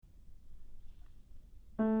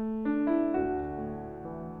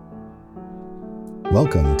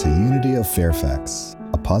Welcome to Unity of Fairfax,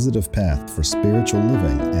 a positive path for spiritual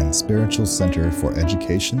living and spiritual center for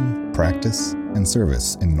education, practice, and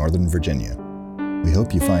service in Northern Virginia. We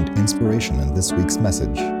hope you find inspiration in this week's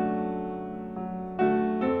message.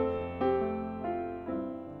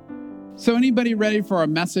 So anybody ready for a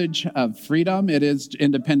message of freedom? It is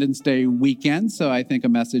Independence Day weekend, so I think a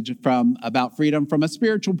message about freedom from a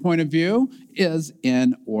spiritual point of view is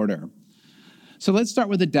in order. So let's start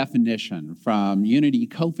with a definition from Unity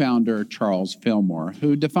co-founder Charles Fillmore,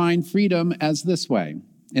 who defined freedom as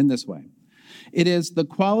in this way. It is the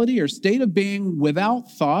quality or state of being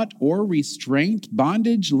without thought or restraint,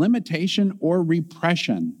 bondage, limitation, or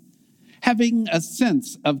repression, having a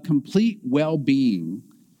sense of complete well-being.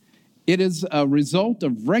 It is a result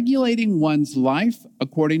of regulating one's life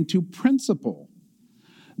according to principle,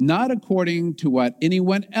 not according to what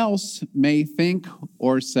anyone else may think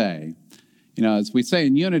or say. You know, as we say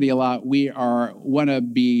in Unity a lot, we want to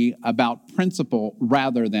be about principle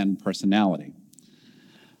rather than personality.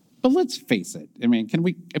 But let's face it. I mean, can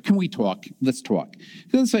we talk? Let's talk.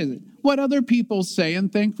 Let's face it. What other people say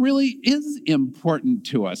and think really is important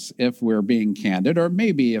to us if we're being candid, or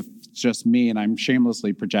maybe if it's just me and I'm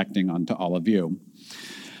shamelessly projecting onto all of you.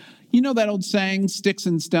 You know that old saying, sticks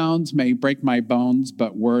and stones may break my bones,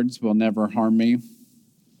 but words will never harm me?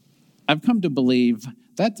 I've come to believe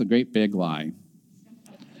that's a great big lie.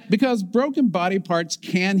 Because broken body parts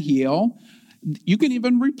can heal. You can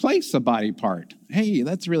even replace a body part. Hey,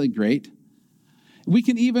 that's really great. We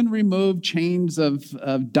can even remove chains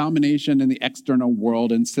of domination in the external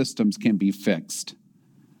world, and systems can be fixed.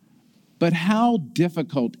 But how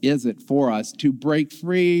difficult is it for us to break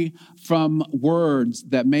free from words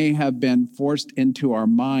that may have been forced into our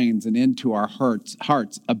minds and into our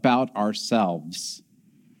hearts about ourselves?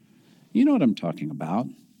 You know what I'm talking about.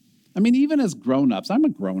 I mean, even as grown-ups, I'm a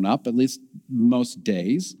grown-up, at least most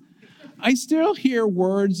days, I still hear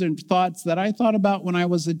words and thoughts that I thought about when I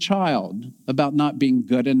was a child, about not being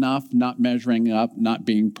good enough, not measuring up, not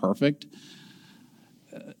being perfect.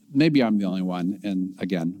 Maybe I'm the only one, and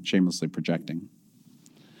again, shamelessly projecting.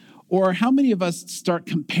 Or how many of us start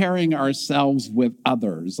comparing ourselves with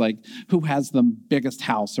others, like who has the biggest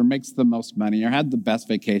house or makes the most money or had the best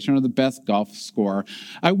vacation or the best golf score?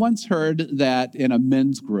 I once heard that in a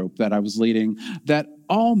men's group that I was leading, that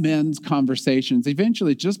all men's conversations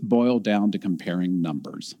eventually just boil down to comparing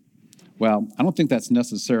numbers. Well, I don't think that's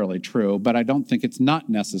necessarily true, but I don't think it's not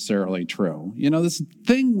necessarily true. You know, this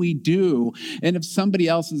thing we do, and if somebody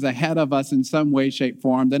else is ahead of us in some way, shape,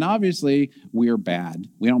 form, then obviously we're bad.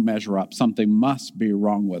 We don't measure up. Something must be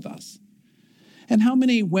wrong with us. And how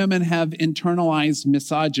many women have internalized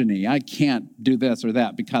misogyny? I can't do this or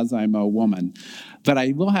that because I'm a woman. But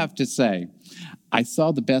I will have to say, I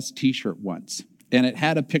saw the best t-shirt once, and it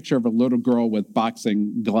had a picture of a little girl with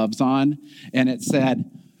boxing gloves on, and it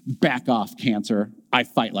said, "Back off, cancer. I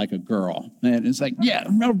fight like a girl." And it's like, yeah,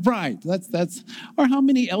 no, right. That's. Or how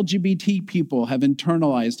many LGBT people have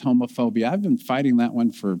internalized homophobia? I've been fighting that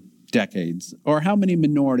one for decades. Or how many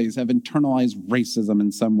minorities have internalized racism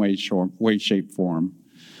in some way, shape, form?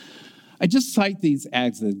 I just cite these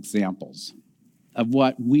as examples of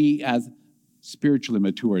what we as spiritually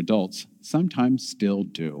mature adults sometimes still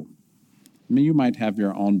do. I mean, you might have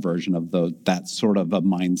your own version of that sort of a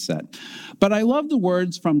mindset. But I love the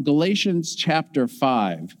words from Galatians chapter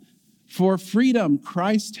 5. For freedom,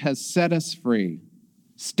 Christ has set us free.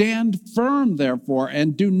 Stand firm, therefore,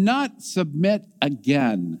 and do not submit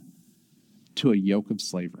again to a yoke of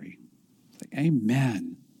slavery.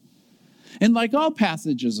 Amen. And like all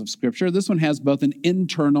passages of Scripture, this one has both an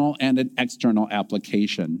internal and an external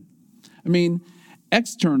application. I mean,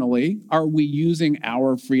 externally, are we using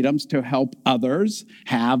our freedoms to help others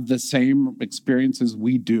have the same experiences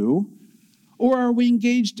we do? Or are we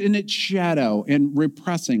engaged in its shadow and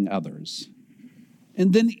repressing others?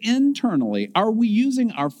 And then internally, are we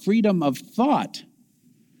using our freedom of thought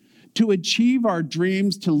to achieve our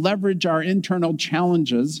dreams, to leverage our internal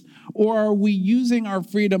challenges? Or are we using our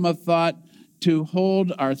freedom of thought to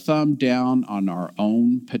hold our thumb down on our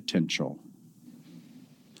own potential?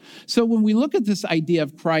 So when we look at this idea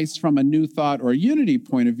of Christ from a new thought or unity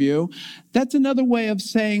point of view, that's another way of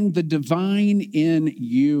saying the divine in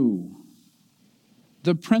you.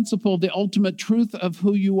 The principle, the ultimate truth of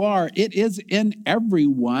who you are. It is in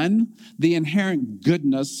everyone, the inherent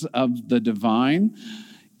goodness of the divine.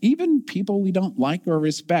 Even people we don't like or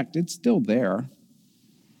respect, it's still there.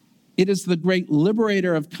 It is the great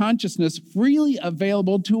liberator of consciousness, freely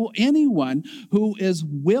available to anyone who is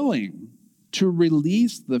willing to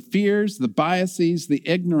release the fears, the biases, the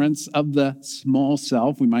ignorance of the small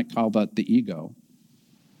self. We might call that the ego.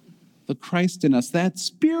 The Christ in us, that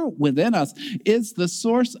spirit within us, is the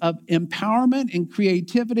source of empowerment and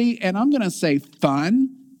creativity, and I'm going to say fun.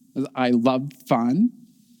 I love fun.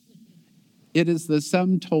 It is the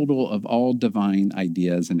sum total of all divine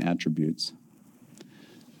ideas and attributes.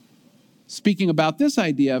 Speaking about this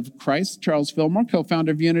idea of Christ, Charles Fillmore,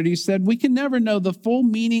 co-founder of Unity, said, "We can never know the full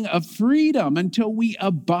meaning of freedom until we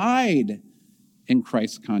abide in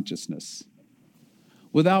Christ's consciousness.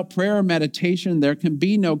 Without prayer or meditation, there can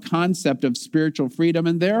be no concept of spiritual freedom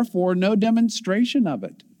and therefore no demonstration of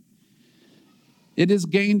it. It is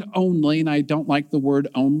gained only," and I don't like the word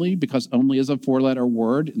only because only is a four-letter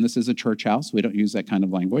word, and this is a church house. We don't use that kind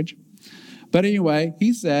of language. But anyway,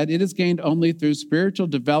 he said, "It is gained only through spiritual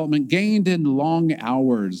development, gained in long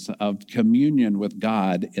hours of communion with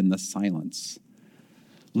God in the silence.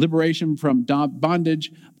 Liberation from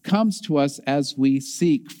bondage comes to us as we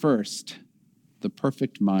seek first the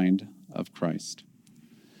perfect mind of Christ."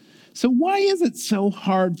 So why is it so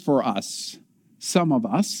hard for us, some of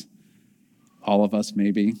us, all of us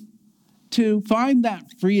maybe, to find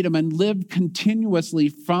that freedom and live continuously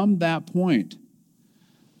from that point?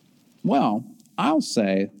 Well, I'll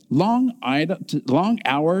say long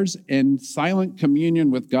hours in silent communion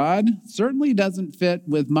with God certainly doesn't fit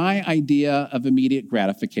with my idea of immediate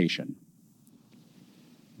gratification.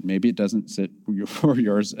 Maybe it doesn't fit for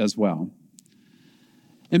yours as well.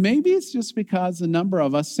 And maybe it's just because a number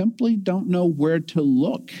of us simply don't know where to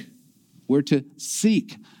look, where to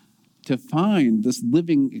seek, to find this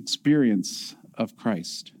living experience of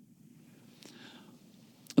Christ.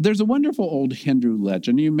 There's a wonderful old Hindu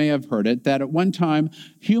legend, you may have heard it, that at one time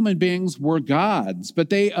human beings were gods, but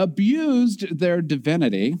they abused their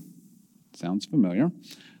divinity. Sounds familiar.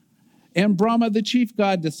 And Brahma, the chief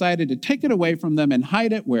god, decided to take it away from them and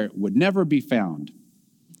hide it where it would never be found.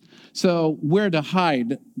 So where to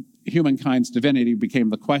hide humankind's divinity became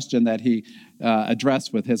the question that he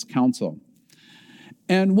addressed with his council.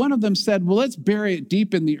 And one of them said, "Well, let's bury it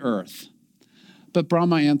deep in the earth." But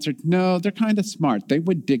Brahma answered, "No, they're kind of smart. They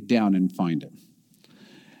would dig down and find it."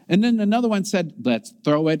 And then another one said, "Let's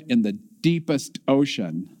throw it in the deepest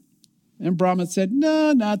ocean." And Brahma said,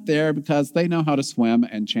 "No, not there, because they know how to swim,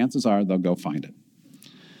 and chances are they'll go find it."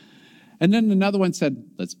 And then another one said,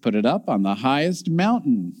 "Let's put it up on the highest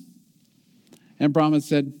mountain." And Brahma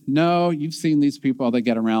said, "No, you've seen these people, they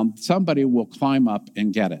get around. Somebody will climb up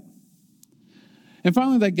and get it." And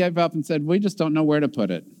finally they gave up and said, "We just don't know where to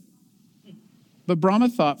put it." But Brahma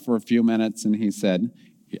thought for a few minutes and he said,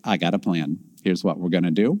 "I got a plan. Here's what we're going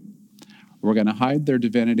to do. We're going to hide their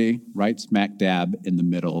divinity right smack dab in the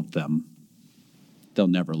middle of them. They'll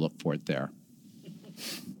never look for it there."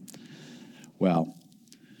 Well,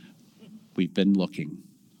 we've been looking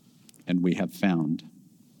and we have found.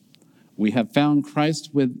 We have found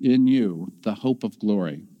Christ within you, the hope of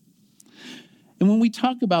glory. And when we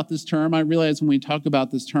talk about this term, I realize when we talk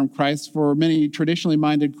about this term Christ, for many traditionally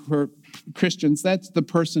minded Christians, that's the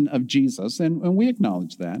person of Jesus, and we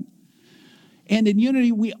acknowledge that. And in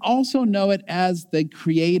Unity, we also know it as the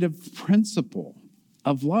creative principle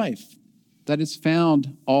of life that is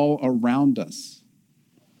found all around us.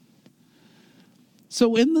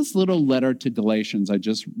 So in this little letter to Galatians I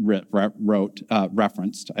just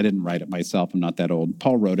referenced, I didn't write it myself, I'm not that old.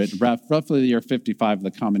 Paul wrote it, roughly the year 55 of the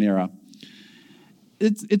Common Era.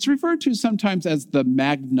 It's referred to sometimes as the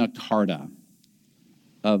Magna Carta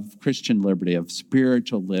of Christian liberty, of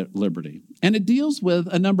spiritual liberty. And it deals with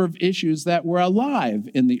a number of issues that were alive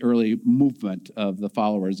in the early movement of the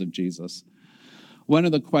followers of Jesus. One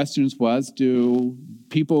of the questions was, do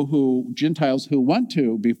Gentiles who want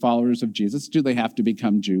to be followers of Jesus, do they have to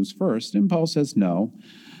become Jews first? And Paul says no.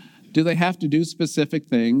 Do they have to do specific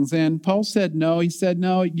things? And Paul said no. He said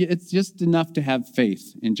no, it's just enough to have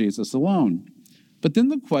faith in Jesus alone. But then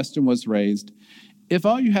the question was raised, if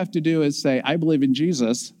all you have to do is say, "I believe in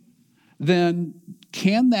Jesus," then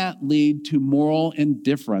can that lead to moral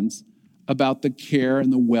indifference about the care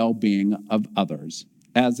and the well-being of others?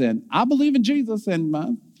 As in, I believe in Jesus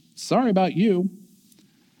and sorry about you.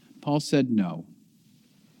 Paul said no.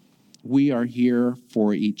 We are here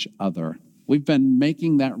for each other. We've been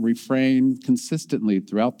making that refrain consistently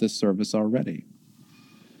throughout this service already.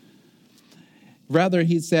 Rather,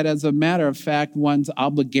 he said, as a matter of fact, one's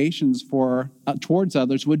obligations towards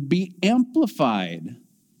others would be amplified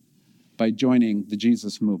by joining the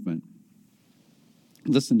Jesus movement.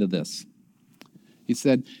 Listen to this.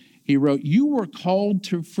 He wrote, "You were called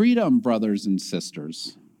to freedom, brothers and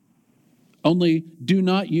sisters. Only do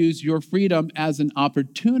not use your freedom as an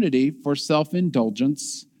opportunity for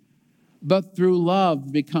self-indulgence, but through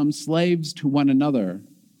love become slaves to one another.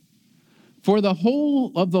 For the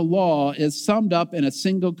whole of the law is summed up in a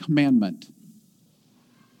single commandment.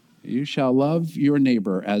 You shall love your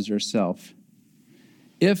neighbor as yourself.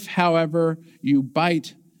 If, however, you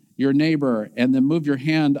bite your neighbor and then move your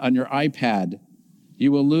hand on your iPad,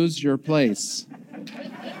 you will lose your place.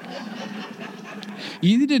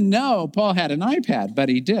 You didn't know Paul had an iPad, but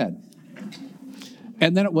he did.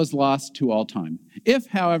 And then it was lost to all time. If,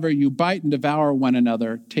 however, you bite and devour one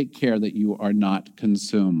another, take care that you are not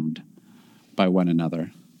consumed by one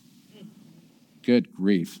another. Good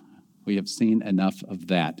grief. We have seen enough of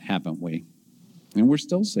that, haven't we? And we're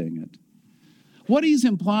still seeing it. What he's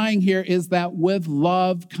implying here is that with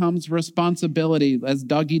love comes responsibility, as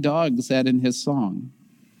Doggy Dog said in his song.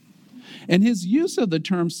 And his use of the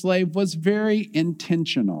term slave was very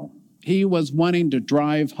intentional. He was wanting to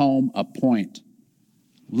drive home a point.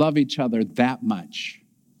 Love each other that much.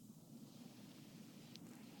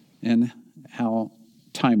 And how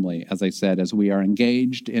timely, as I said, as we are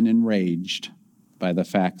engaged and enraged by the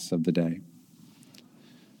facts of the day.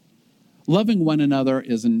 Loving one another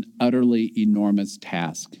is an utterly enormous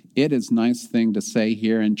task. It is a nice thing to say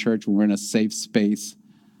here in church when we're in a safe space.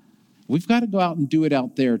 We've got to go out and do it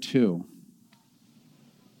out there too.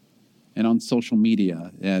 And on social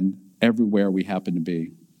media and everywhere we happen to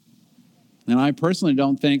be. And I personally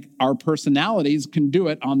don't think our personalities can do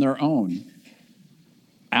it on their own.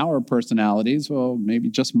 Our personalities, well, maybe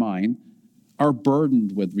just mine, are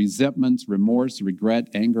burdened with resentments, remorse, regret,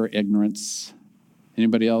 anger, ignorance.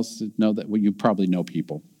 Anybody else know that? Well, you probably know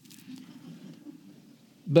people.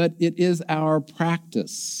 But it is our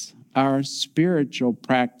practice, our spiritual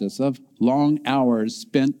practice of long hours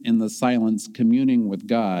spent in the silence communing with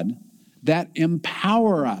God that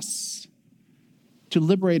empower us to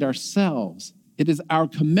liberate ourselves. It is our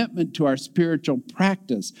commitment to our spiritual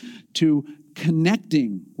practice, to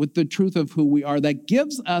connecting with the truth of who we are, that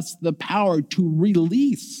gives us the power to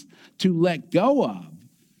release, to let go of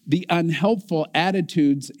the unhelpful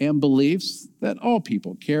attitudes and beliefs that all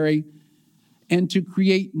people carry, and to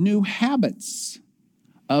create new habits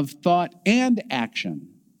of thought and action.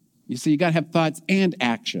 You see, you got to have thoughts and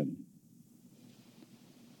action.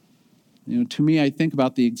 To me, I think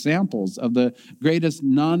about the examples of the greatest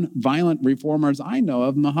nonviolent reformers I know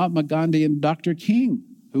of, Mahatma Gandhi and Dr. King,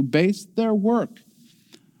 who based their work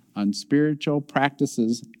on spiritual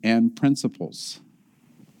practices and principles.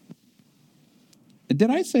 Did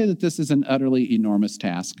I say that this is an utterly enormous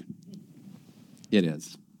task? It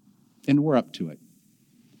is. And we're up to it.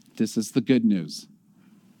 This is the good news.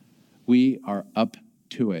 We are up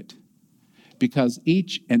to it. Because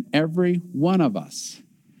each and every one of us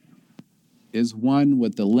is one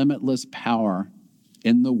with the limitless power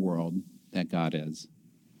in the world that God is.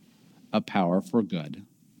 A power for good.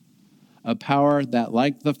 A power that,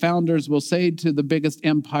 like the founders will say to the biggest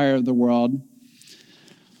empire of the world,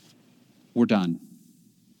 we're done,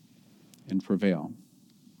 and prevail.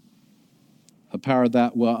 A power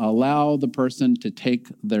that will allow the person to take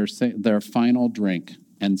their final drink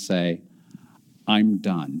and say, I'm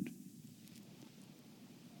done.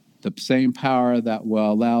 The same power that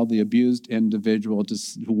will allow the abused individual to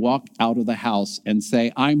walk out of the house and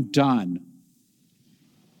say, I'm done.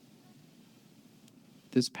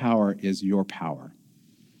 This power is your power.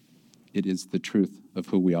 It is the truth of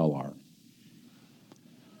who we all are.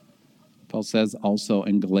 Paul says also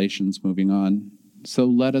in Galatians, moving on, so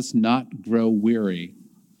let us not grow weary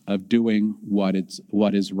of doing what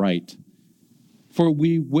is right, for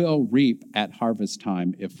we will reap at harvest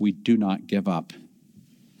time if we do not give up.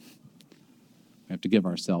 We have to give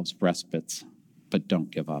ourselves respites, but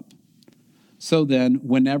don't give up. So then,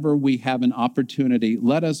 whenever we have an opportunity,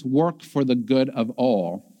 let us work for the good of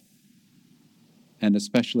all, and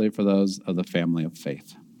especially for those of the family of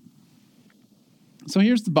faith. So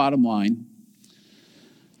here's the bottom line.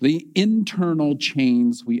 The internal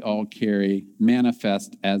chains we all carry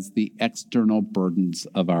manifest as the external burdens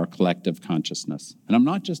of our collective consciousness. And I'm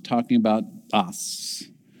not just talking about us,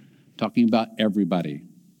 I'm talking about everybody.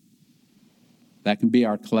 That can be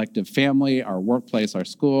our collective family, our workplace, our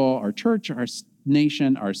school, our church, our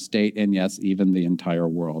nation, our state, and yes, even the entire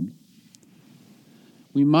world.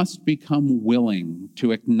 We must become willing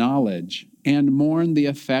to acknowledge and mourn the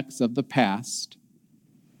effects of the past,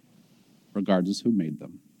 regardless who made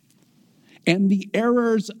them, and the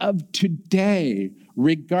errors of today,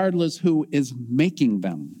 regardless who is making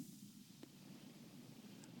them.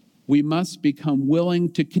 We must become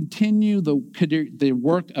willing to continue the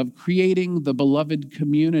work of creating the beloved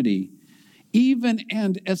community, even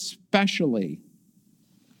and especially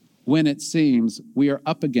when it seems we are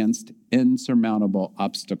up against insurmountable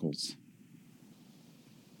obstacles.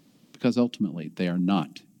 Because ultimately, they are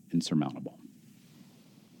not insurmountable.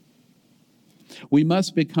 We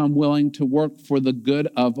must become willing to work for the good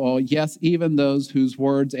of all, yes, even those whose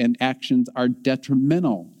words and actions are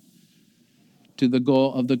detrimental to the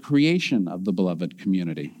goal of the creation of the beloved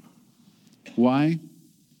community. Why?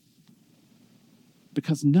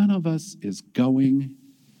 Because none of us is going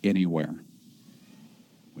anywhere.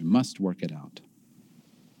 We must work it out.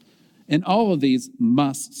 And all of these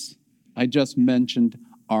musts I just mentioned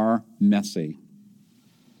are messy.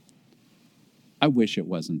 I wish it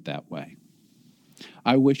wasn't that way.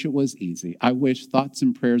 I wish it was easy. I wish thoughts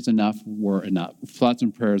and prayers were enough. Thoughts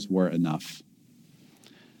and prayers were enough.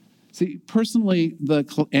 See, personally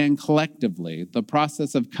and collectively, the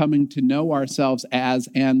process of coming to know ourselves as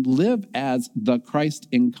and live as the Christ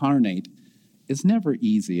incarnate is never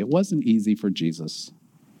easy. It wasn't easy for Jesus.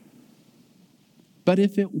 But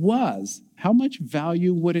if it was, how much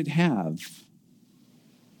value would it have?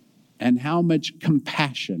 And how much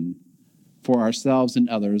compassion for ourselves and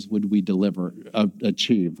others would we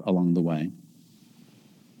achieve along the way?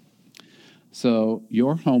 So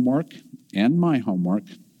your homework and my homework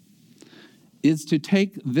is to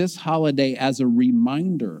take this holiday as a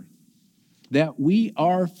reminder that we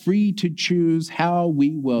are free to choose how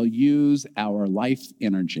we will use our life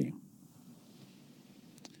energy.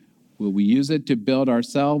 Will we use it to build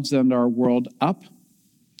ourselves and our world up?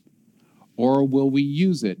 Or will we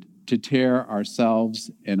use it to tear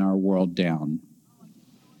ourselves and our world down?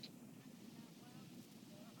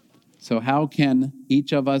 So how can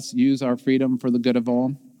each of us use our freedom for the good of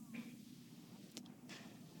all?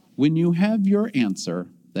 When you have your answer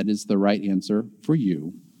that is the right answer for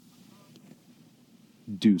you,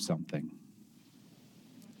 do something.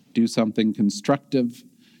 Do something constructive,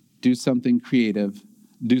 do something creative,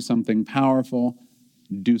 do something powerful,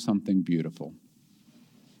 do something beautiful.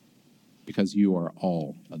 Because you are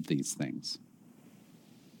all of these things.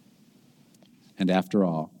 And after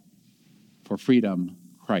all, for freedom,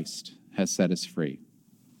 Christ has set us free.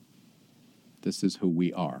 This is who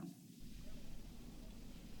we are.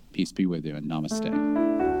 Peace be with you, and namaste.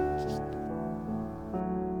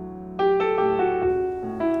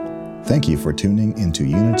 Thank you for tuning into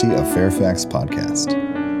Unity of Fairfax podcast.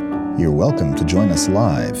 You're welcome to join us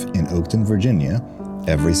live in Oakton, Virginia,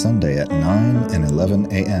 every Sunday at 9 and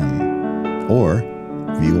 11 a.m., or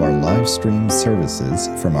view our live stream services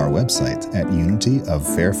from our website at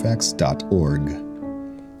unityoffairfax.org.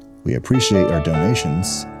 We appreciate our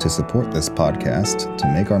donations to support this podcast to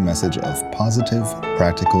make our message of positive,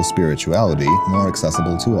 practical spirituality more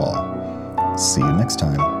accessible to all. See you next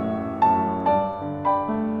time.